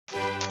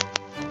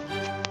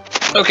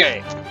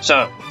Okay,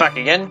 so back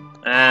again,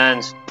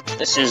 and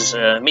this is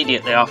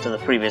immediately after the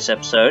previous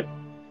episode,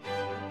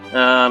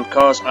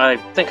 because I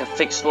think I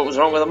fixed what was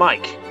wrong with the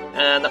mic,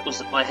 and that was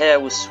that my hair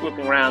was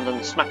swooping around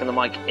and smacking the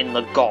mic in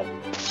the gob.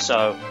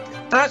 So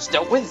that's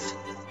dealt with.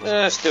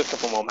 Let's do a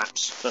couple more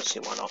maps. Let's see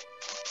why not.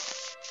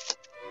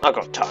 I've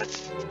got time.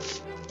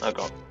 I've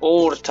got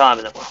all the time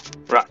in the world.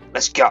 Right,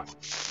 let's go.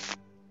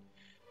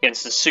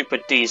 Against the super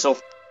diesel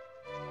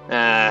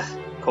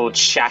called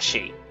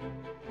Shashi.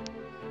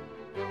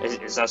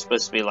 Is that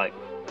supposed to be like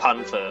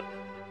pun for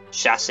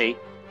chassis?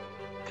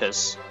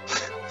 Because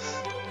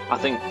I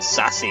think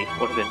sassy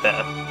would have been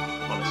better,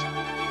 honestly.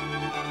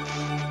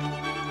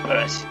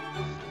 Alright,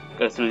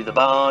 go through the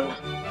barn.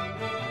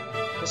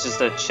 This is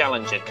the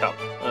Challenger Cup.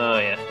 Oh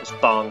yeah, there's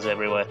barns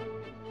everywhere.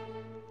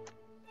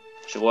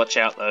 Should watch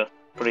out though.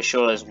 Pretty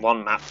sure there's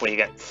one map where you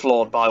get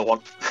floored by one.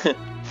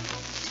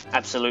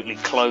 Absolutely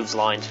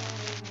clotheslined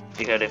if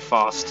you go too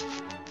fast.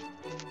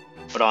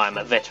 But I am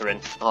a veteran.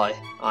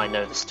 I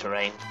know this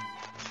terrain.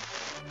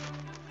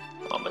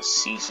 I'm a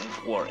seasoned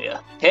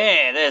warrior.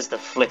 Hey, there's the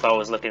flip I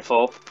was looking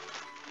for.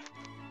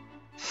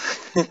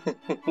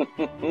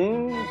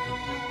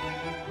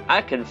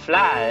 I can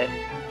fly.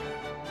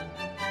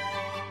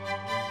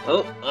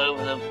 Oh,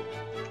 over the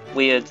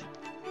weird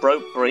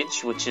rope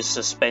bridge, which is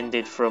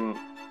suspended from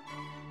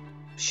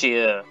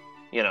sheer,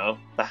 you know,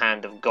 the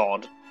hand of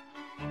God.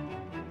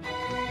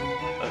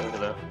 Over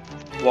the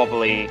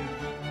wobbly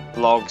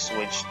logs,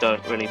 which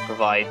don't really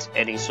provide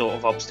any sort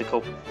of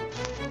obstacle.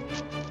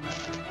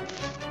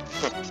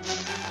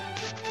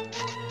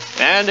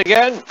 And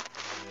again,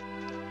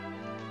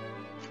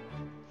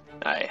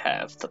 I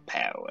have the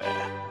power.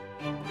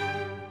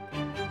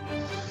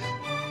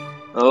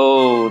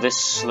 Oh,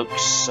 this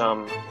looks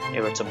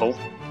irritable.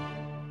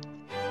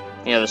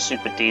 Yeah, the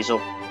super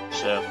diesel,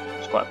 so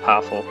it's quite a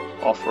powerful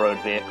off-road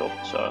vehicle,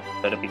 so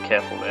better be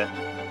careful there.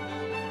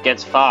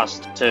 Gets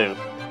fast too.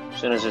 As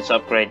soon as it's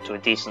upgraded to a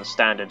decent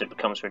standard, it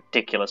becomes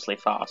ridiculously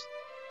fast.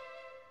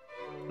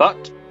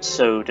 But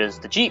so does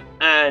the Jeep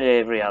and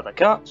every other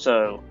car,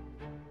 so...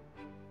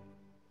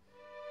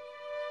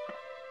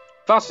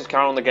 Fastest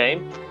car on the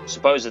game,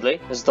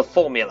 supposedly, is the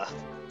Formula.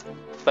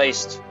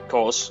 Based, of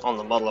course, on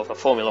the model of a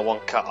Formula 1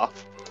 car.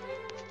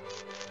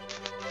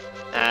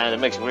 And it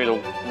makes a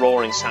real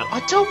roaring sound.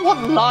 I don't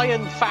want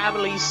Lion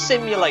Family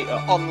Simulator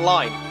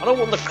online. I don't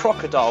want the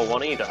crocodile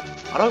one either.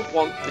 I don't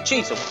want the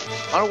cheetah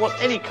one. I don't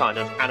want any kind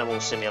of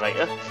animal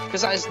simulator,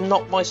 because that is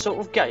not my sort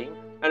of game,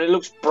 and it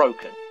looks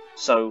broken.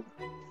 So,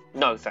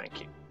 no thank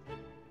you.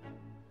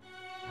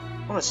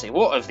 Honestly,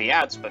 what have the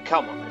ads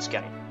become on this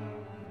game?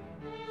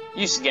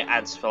 Used to get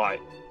ads for,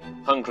 like,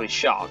 Hungry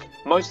Shark.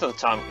 Most of the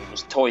time it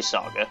was Toy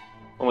Saga.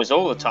 Almost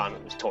all the time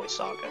it was Toy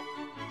Saga.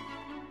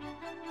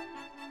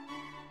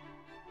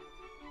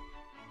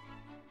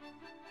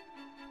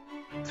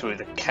 Through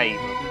the cave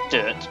of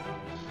dirt.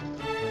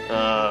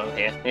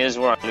 Here's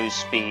where I lose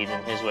speed,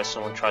 and here's where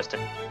someone tries to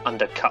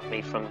undercut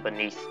me from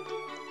beneath.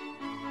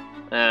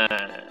 And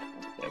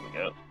there we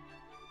go.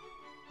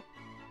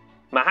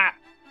 My hat!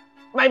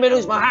 Made me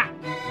lose my hat!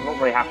 I'm not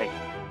very happy.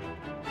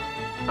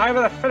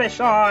 Over the finish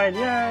line!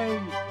 Yay!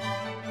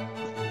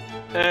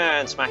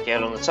 And smack your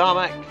head on the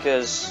tarmac,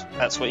 because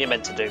that's what you're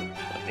meant to do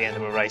at the end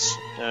of a race.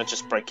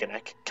 Just break your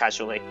neck,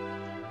 casually.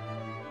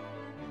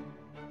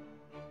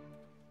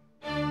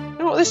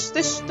 You know what,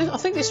 this I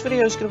think this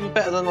video is going to be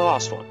better than the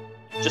last one.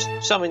 Just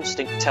some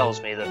instinct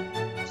tells me that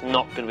it's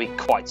not going to be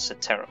quite so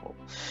terrible.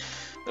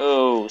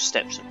 Oh,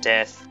 steps of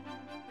death.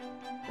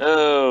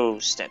 Oh,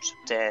 steps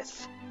of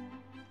death.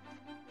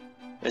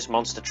 This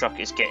monster truck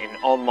is getting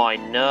on my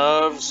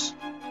nerves.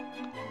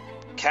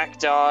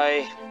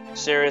 Cacti,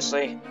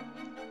 seriously.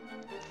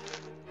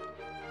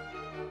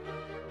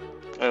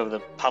 Over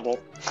the puddle.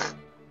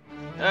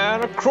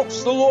 And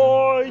across the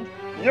line!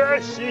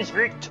 Yes, he's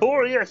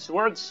victorious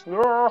once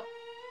more!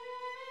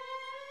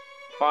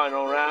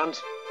 Final round.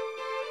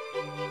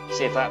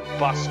 See if that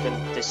bus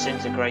can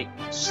disintegrate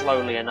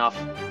slowly enough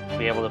to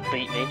be able to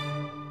beat me.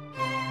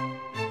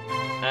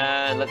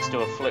 And let's do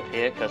a flip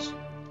here, because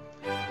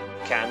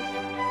can.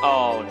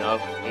 Oh no,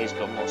 he's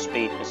got more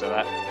speed because of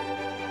that.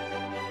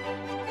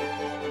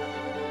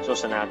 He's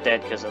also now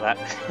dead because of that.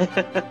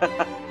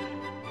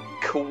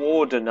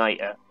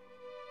 Coordinator.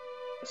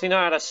 Does he know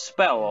how to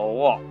spell or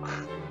what?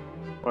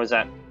 Or is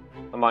that?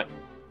 I might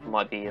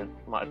have been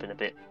a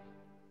bit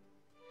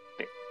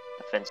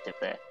offensive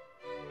there.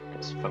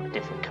 It's from a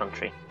different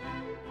country.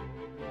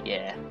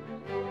 Yeah.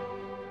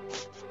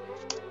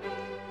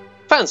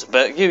 Fans of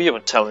Bertegue, you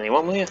won't tell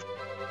anyone, will you?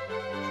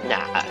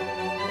 Nah,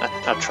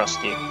 I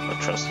trust you. I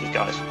trust you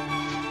guys.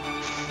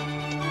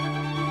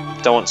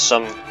 Don't want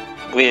some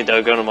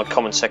weirdo going on my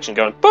comment section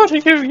going,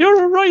 Bertegue,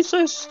 you're a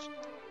racist!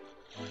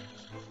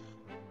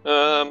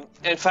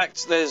 In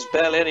fact, there's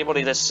barely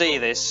anybody to see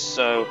this,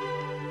 so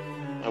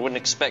I wouldn't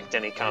expect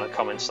any kind of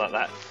comments like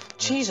that.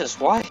 Jesus,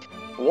 why?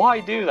 Why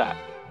do that?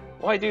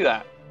 Why do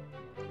that?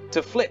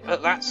 To flip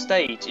at that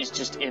stage is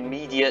just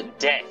immediate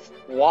death.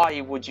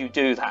 Why would you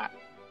do that?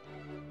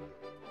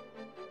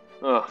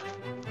 Ugh.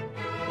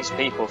 these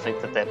people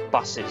think that their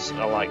buses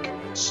are like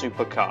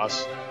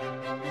supercars,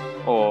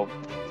 or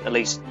at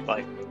least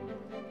like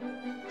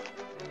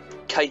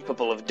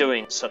capable of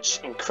doing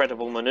such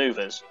incredible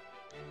manoeuvres.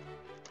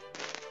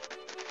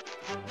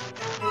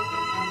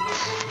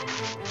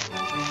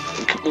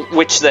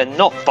 Which they're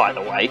not, by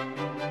the way.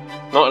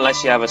 Not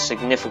unless you have a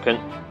significant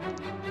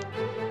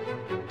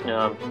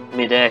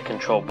mid-air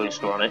control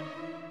booster on it.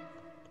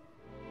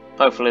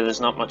 Hopefully there's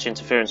not much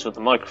interference with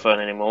the microphone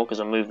anymore, because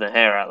I moved the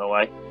hair out of the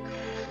way.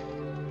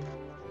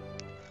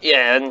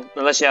 Yeah, and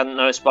unless you hadn't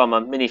noticed by my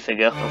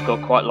minifigure, I've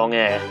got quite long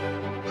hair.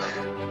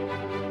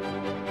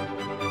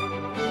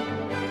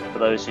 For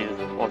those who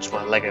watch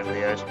my LEGO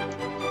videos.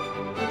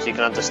 So you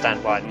can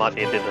understand why it might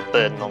be a bit of a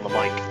burden on the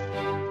mic.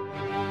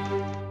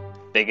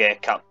 Big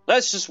haircut.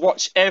 Let's just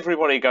watch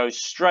everybody go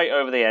straight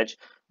over the edge.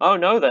 Oh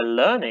no, they're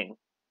learning.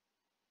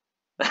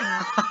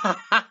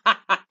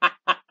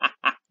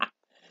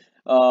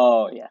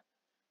 Oh yeah.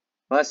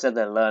 When I said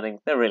they're learning,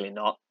 they're really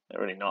not.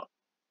 They're really not.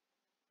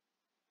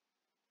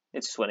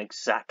 It just went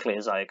exactly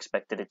as I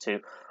expected it to.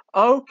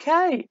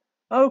 Okay,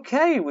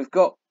 we've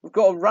got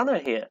a runner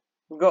here.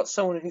 We've got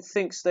someone who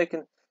thinks they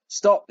can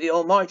stop the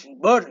almighty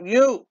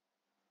Bertegue.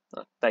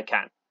 They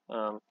can.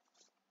 That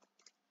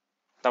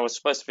was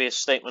supposed to be a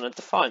statement of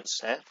defiance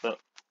there, but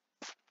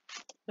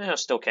yeah, I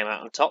still came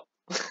out on top.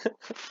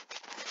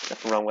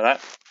 Nothing wrong with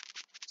that.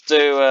 Let's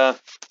do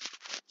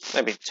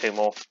maybe 2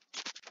 more.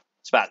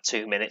 It's about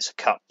 2 minutes a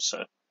cut,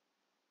 so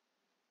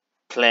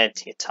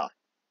plenty of time.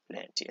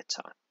 Plenty of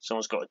time.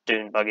 Someone's got a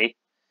dune buggy.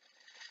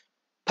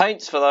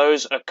 Paints for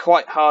those are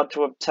quite hard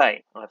to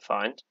obtain, I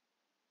find.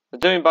 The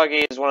dune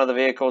buggy is one of the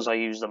vehicles I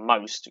use the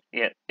most,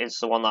 yet it's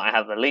the one that I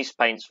have the least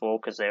paints for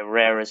because they're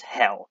rare as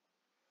hell.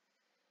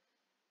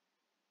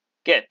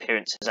 Get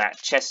appearances out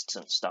of chests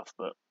and stuff,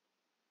 but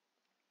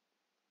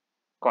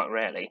quite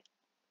rarely.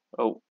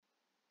 Oh,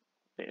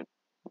 bit of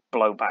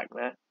blowback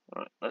there.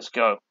 Right, let's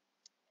go.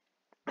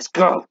 Let's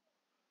go!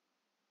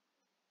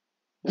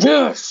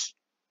 Yes!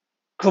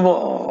 Come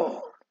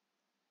on!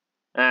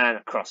 And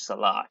across the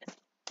line.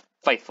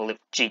 Faithful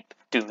little Jeep,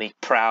 do me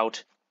proud.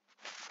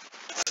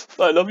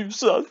 I love you,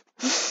 son.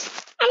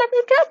 I love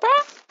you, Papa.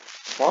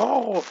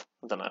 Oh,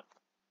 I don't know.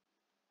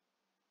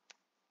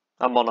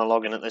 I'm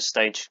monologuing at this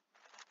stage.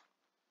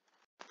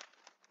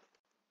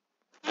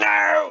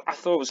 No! I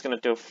thought I was going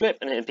to do a flip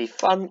and it'd be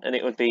fun and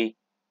it would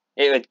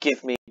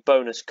give me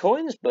bonus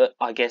coins, but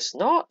I guess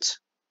not.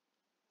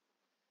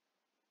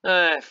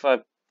 If I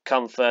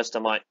come first, I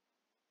might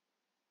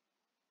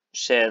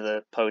share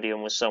the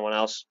podium with someone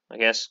else, I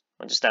guess.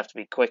 I just have to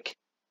be quick.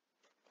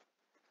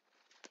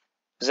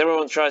 Because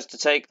everyone tries to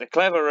take the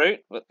clever route,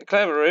 but the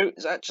clever route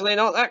is actually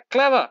not that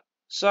clever.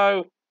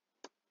 So,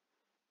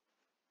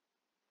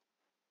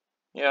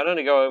 yeah, I'd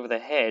only go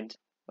overhead,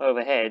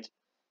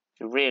 if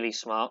you're really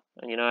smart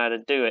and you know how to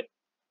do it.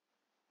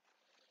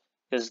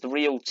 Because the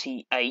real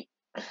T8,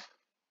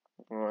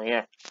 oh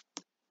yeah.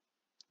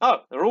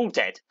 Oh, they're all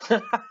dead.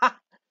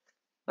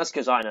 That's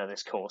because I know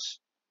this course.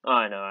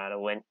 I know how to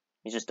win.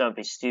 You just don't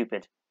be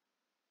stupid.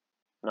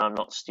 No, I'm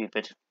not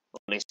stupid. Or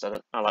at least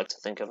I like to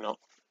think I'm not.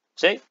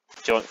 See?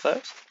 Joint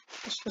first.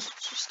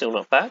 It's still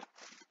not bad.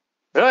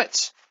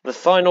 Right. The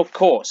final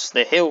course.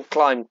 The Hill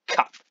Climb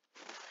Cup.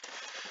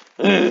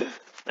 Ugh,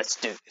 let's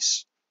do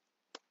this.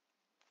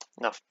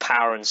 Enough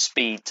power and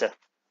speed to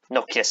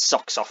knock your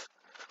socks off.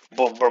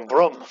 Brum, brum,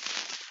 brum.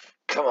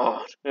 Come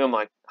on. Oh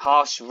my.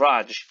 Harsh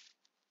Raj.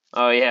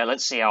 Oh yeah,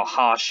 let's see how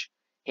harsh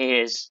he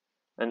is.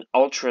 An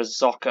Ultra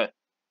Zocker.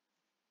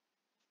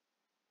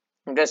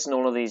 I'm guessing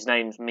all of these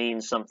names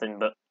mean something,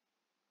 but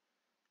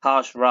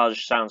Harsh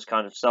Raj sounds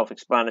kind of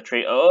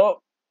self-explanatory.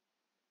 Oh!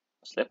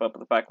 Slip up at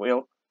the back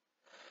wheel.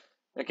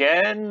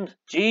 Again!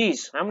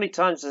 Jeez, how many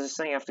times does this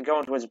thing have to go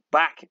onto his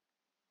back?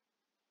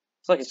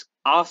 It's like it's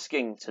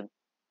asking to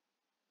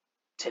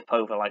tip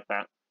over like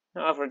that.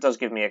 However, it does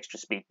give me extra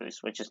speed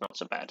boost, which is not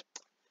so bad.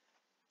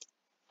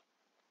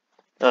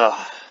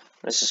 Oh,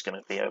 this is going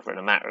to be over in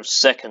a matter of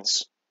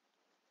seconds.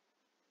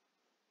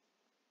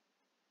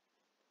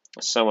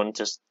 Someone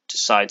just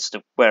decides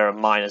to wear a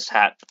miner's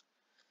hat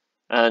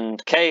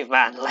and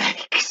caveman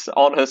legs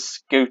on a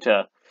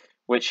scooter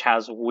which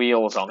has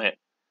wheels on it.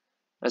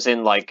 As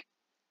in, like,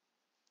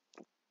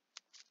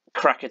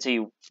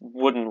 crackety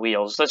wooden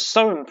wheels. They're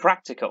so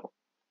impractical.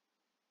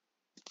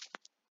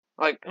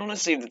 Like,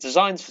 honestly, the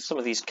designs for some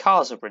of these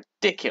cars are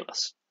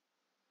ridiculous.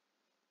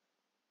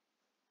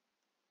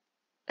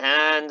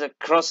 And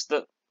across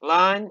the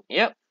line,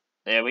 yep,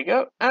 there we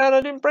go. And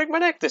I didn't break my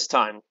neck this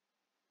time.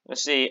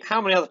 Let's see,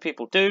 how many other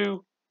people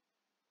do?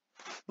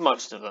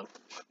 Most of them.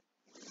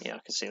 Yeah, I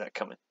can see that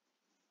coming.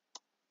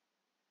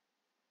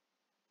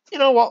 You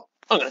know what?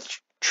 I'm going to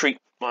treat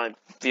my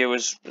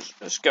viewers.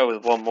 Let's go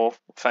with one more.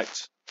 In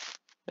fact,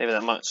 maybe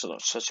that might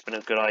not such been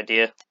a good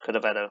idea. Could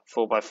have had a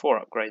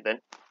 4x4 upgrade then.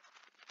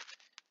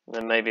 And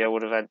then maybe I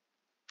would have had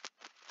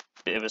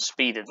a bit of a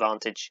speed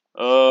advantage.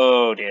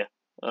 Oh dear.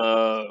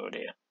 Oh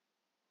dear.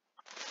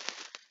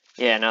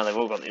 Yeah, now they've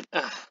all got the...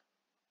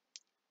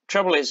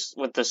 Trouble is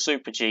with the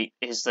Super Jeep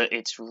is that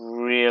it's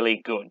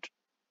really good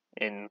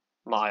in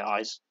my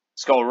eyes.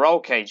 It's got a roll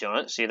cage on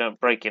it, so you don't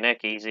break your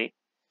neck easy.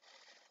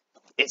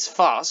 It's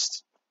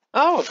fast.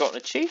 Oh, I've got an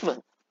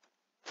achievement.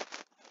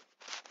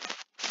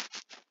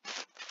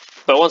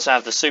 But once I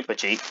have the Super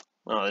Jeep,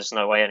 oh, there's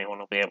no way anyone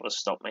will be able to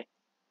stop me.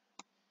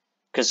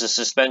 Because the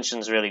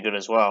suspension's really good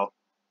as well.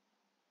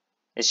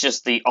 It's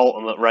just the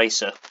ultimate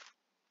racer.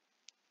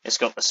 It's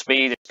got the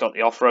speed, it's got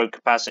the off-road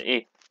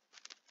capacity.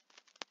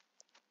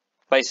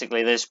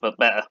 Basically this, but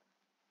better.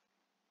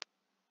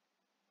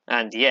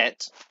 And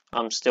yet,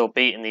 I'm still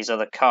beating these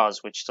other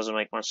cars, which doesn't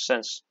make much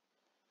sense.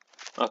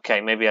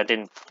 Okay, maybe I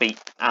didn't beat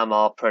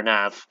Amar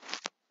Pranav.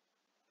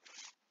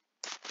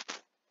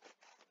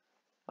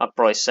 I'm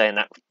probably saying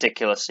that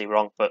ridiculously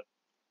wrong, but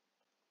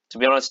to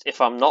be honest, if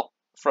I'm not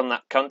from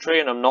that country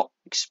and I'm not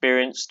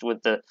experienced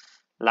with the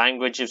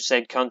language of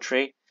said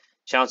country,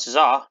 chances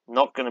are I'm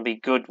not going to be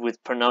good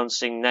with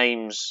pronouncing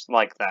names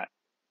like that.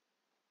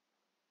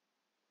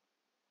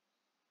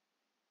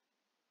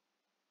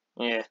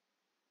 Yeah.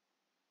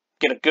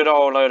 Get a good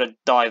old load of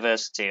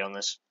diversity on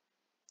this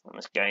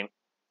game.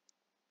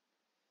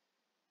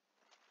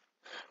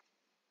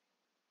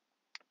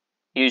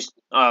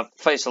 I've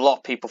faced a lot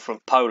of people from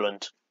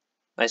Poland.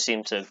 They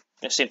seem to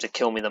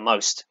kill me the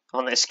most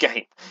on this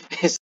game.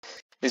 is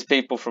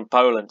people from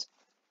Poland.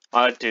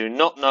 I do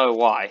not know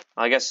why.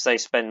 I guess they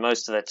spend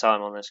most of their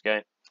time on this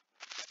game.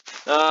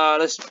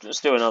 Let's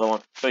do another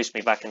one. Boost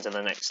me back into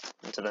the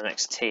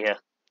next tier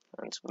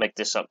and make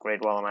this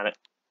upgrade while I'm at it.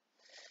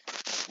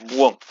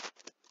 Whoa.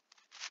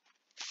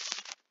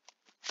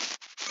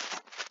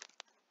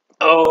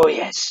 Oh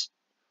yes.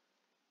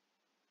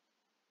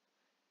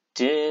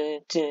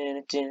 There's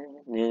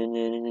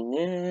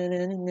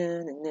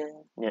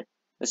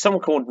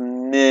someone called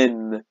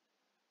Mim.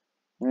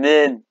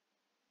 Mim.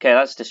 Okay,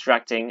 that's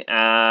distracting,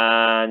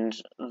 and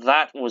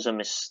that was a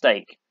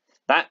mistake.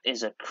 That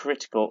is a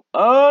critical...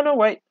 Oh, no,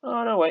 wait.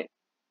 Oh, no, wait.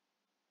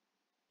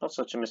 Not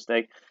such a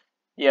mistake.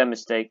 Yeah,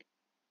 mistake.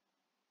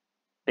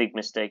 Big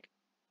mistake.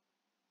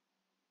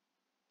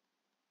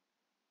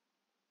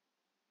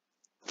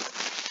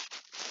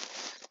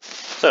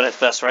 So the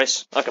first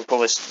race. I can pull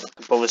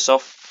this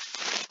off.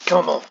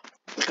 Come on.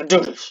 We can do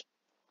this.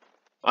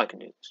 I can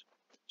do this.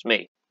 It's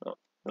me.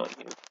 Not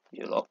you.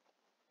 You lot.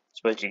 I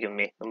suppose you're giving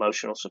me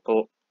emotional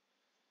support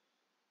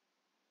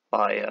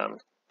by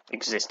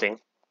existing.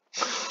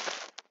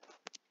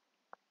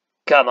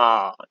 Come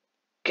on.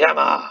 Come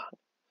on.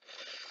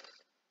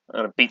 I'm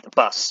gonna beat the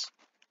bus.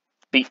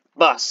 Beat the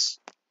bus.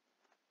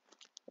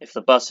 If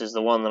the bus is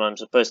the one that I'm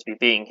supposed to be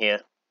beating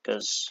here,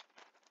 because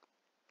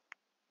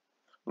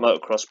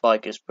motocross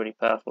bike is pretty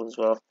powerful as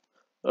well.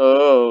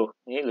 Oh,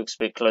 he looks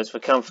a bit close for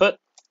comfort.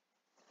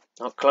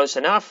 Not close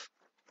enough.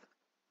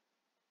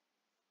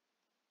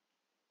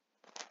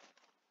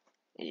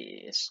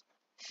 Yes.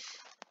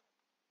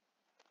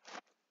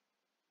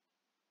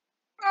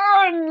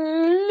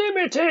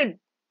 Unlimited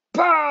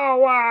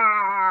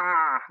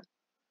power!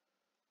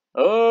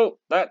 Oh,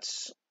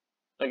 that's,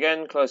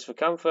 again, close for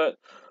comfort.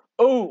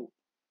 Oh,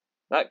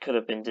 that could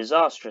have been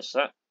disastrous,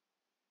 that.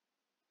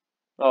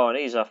 Oh, and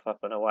he's up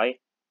and away.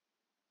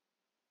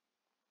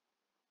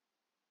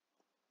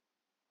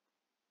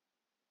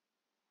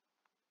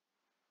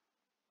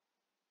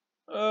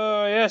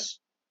 Oh, yes.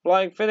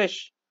 Flying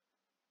finish.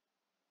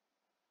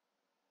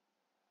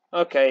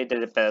 Okay, he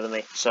did it better than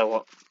me. So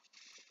what?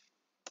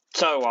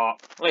 So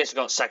what? At least I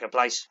got second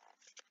place.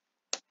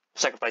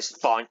 Second place is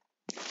fine.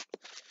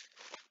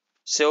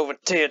 Silver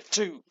tier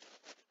 2.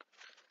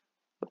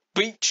 The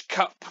Beach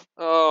Cup.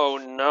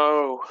 Oh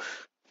no.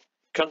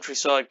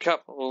 Countryside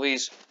Cup. All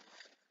these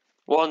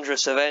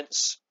wondrous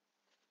events.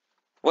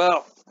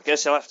 Well, I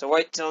guess I'll have to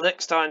wait till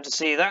next time to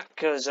see that,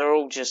 because they're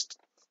all just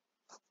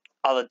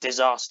other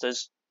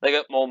disasters. They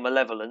get more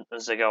malevolent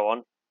as they go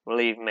on.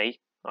 Believe me,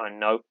 I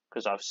know,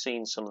 because I've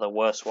seen some of the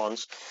worst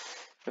ones.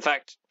 In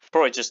fact,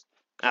 probably just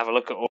have a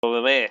look at all of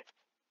them here.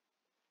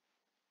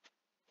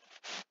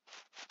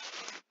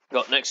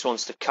 Got next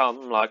ones to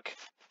come, like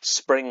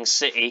Spring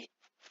City.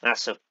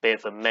 That's a bit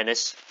of a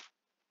menace.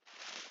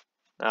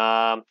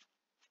 One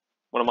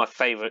of my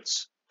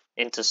favourites,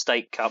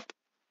 Interstate Cup.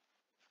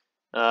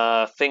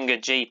 Finger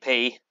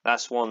GP.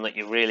 That's one that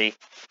you really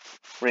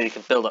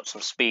can build up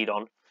some speed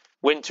on.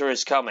 Winter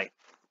is coming.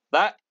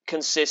 That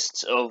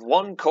consists of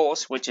one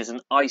course, which is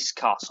an ice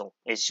castle.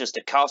 It's just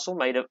a castle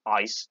made of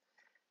ice,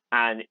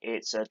 and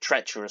it's a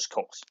treacherous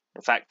course.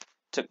 In fact, it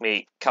took me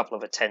a couple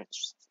of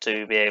attempts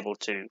to be able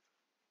to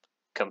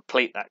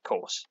complete that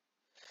course.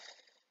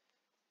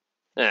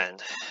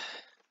 And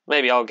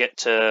maybe I'll get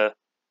to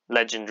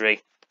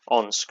Legendary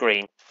on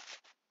screen,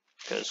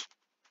 because,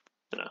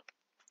 you know,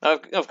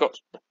 I've got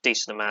a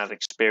decent amount of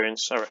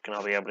experience. I reckon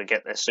I'll be able to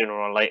get there sooner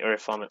or later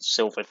if I'm at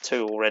Silver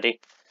 2 already.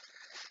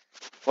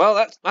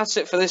 Well, that's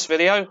it for this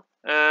video,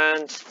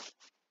 and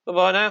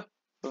bye-bye now.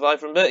 Bye-bye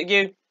from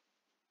Bertegue.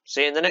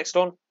 See you in the next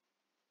one.